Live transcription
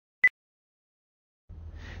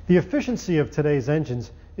The efficiency of today's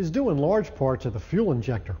engines is due in large part to the fuel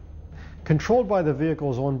injector. Controlled by the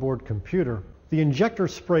vehicle's onboard computer, the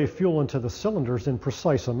injectors spray fuel into the cylinders in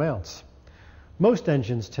precise amounts. Most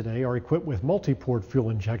engines today are equipped with multi-port fuel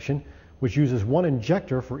injection, which uses one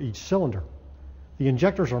injector for each cylinder. The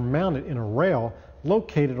injectors are mounted in a rail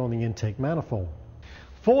located on the intake manifold.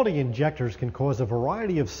 Faulty injectors can cause a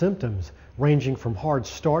variety of symptoms, ranging from hard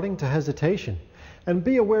starting to hesitation. And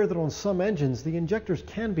be aware that on some engines, the injectors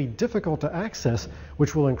can be difficult to access,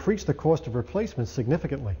 which will increase the cost of replacement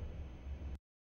significantly.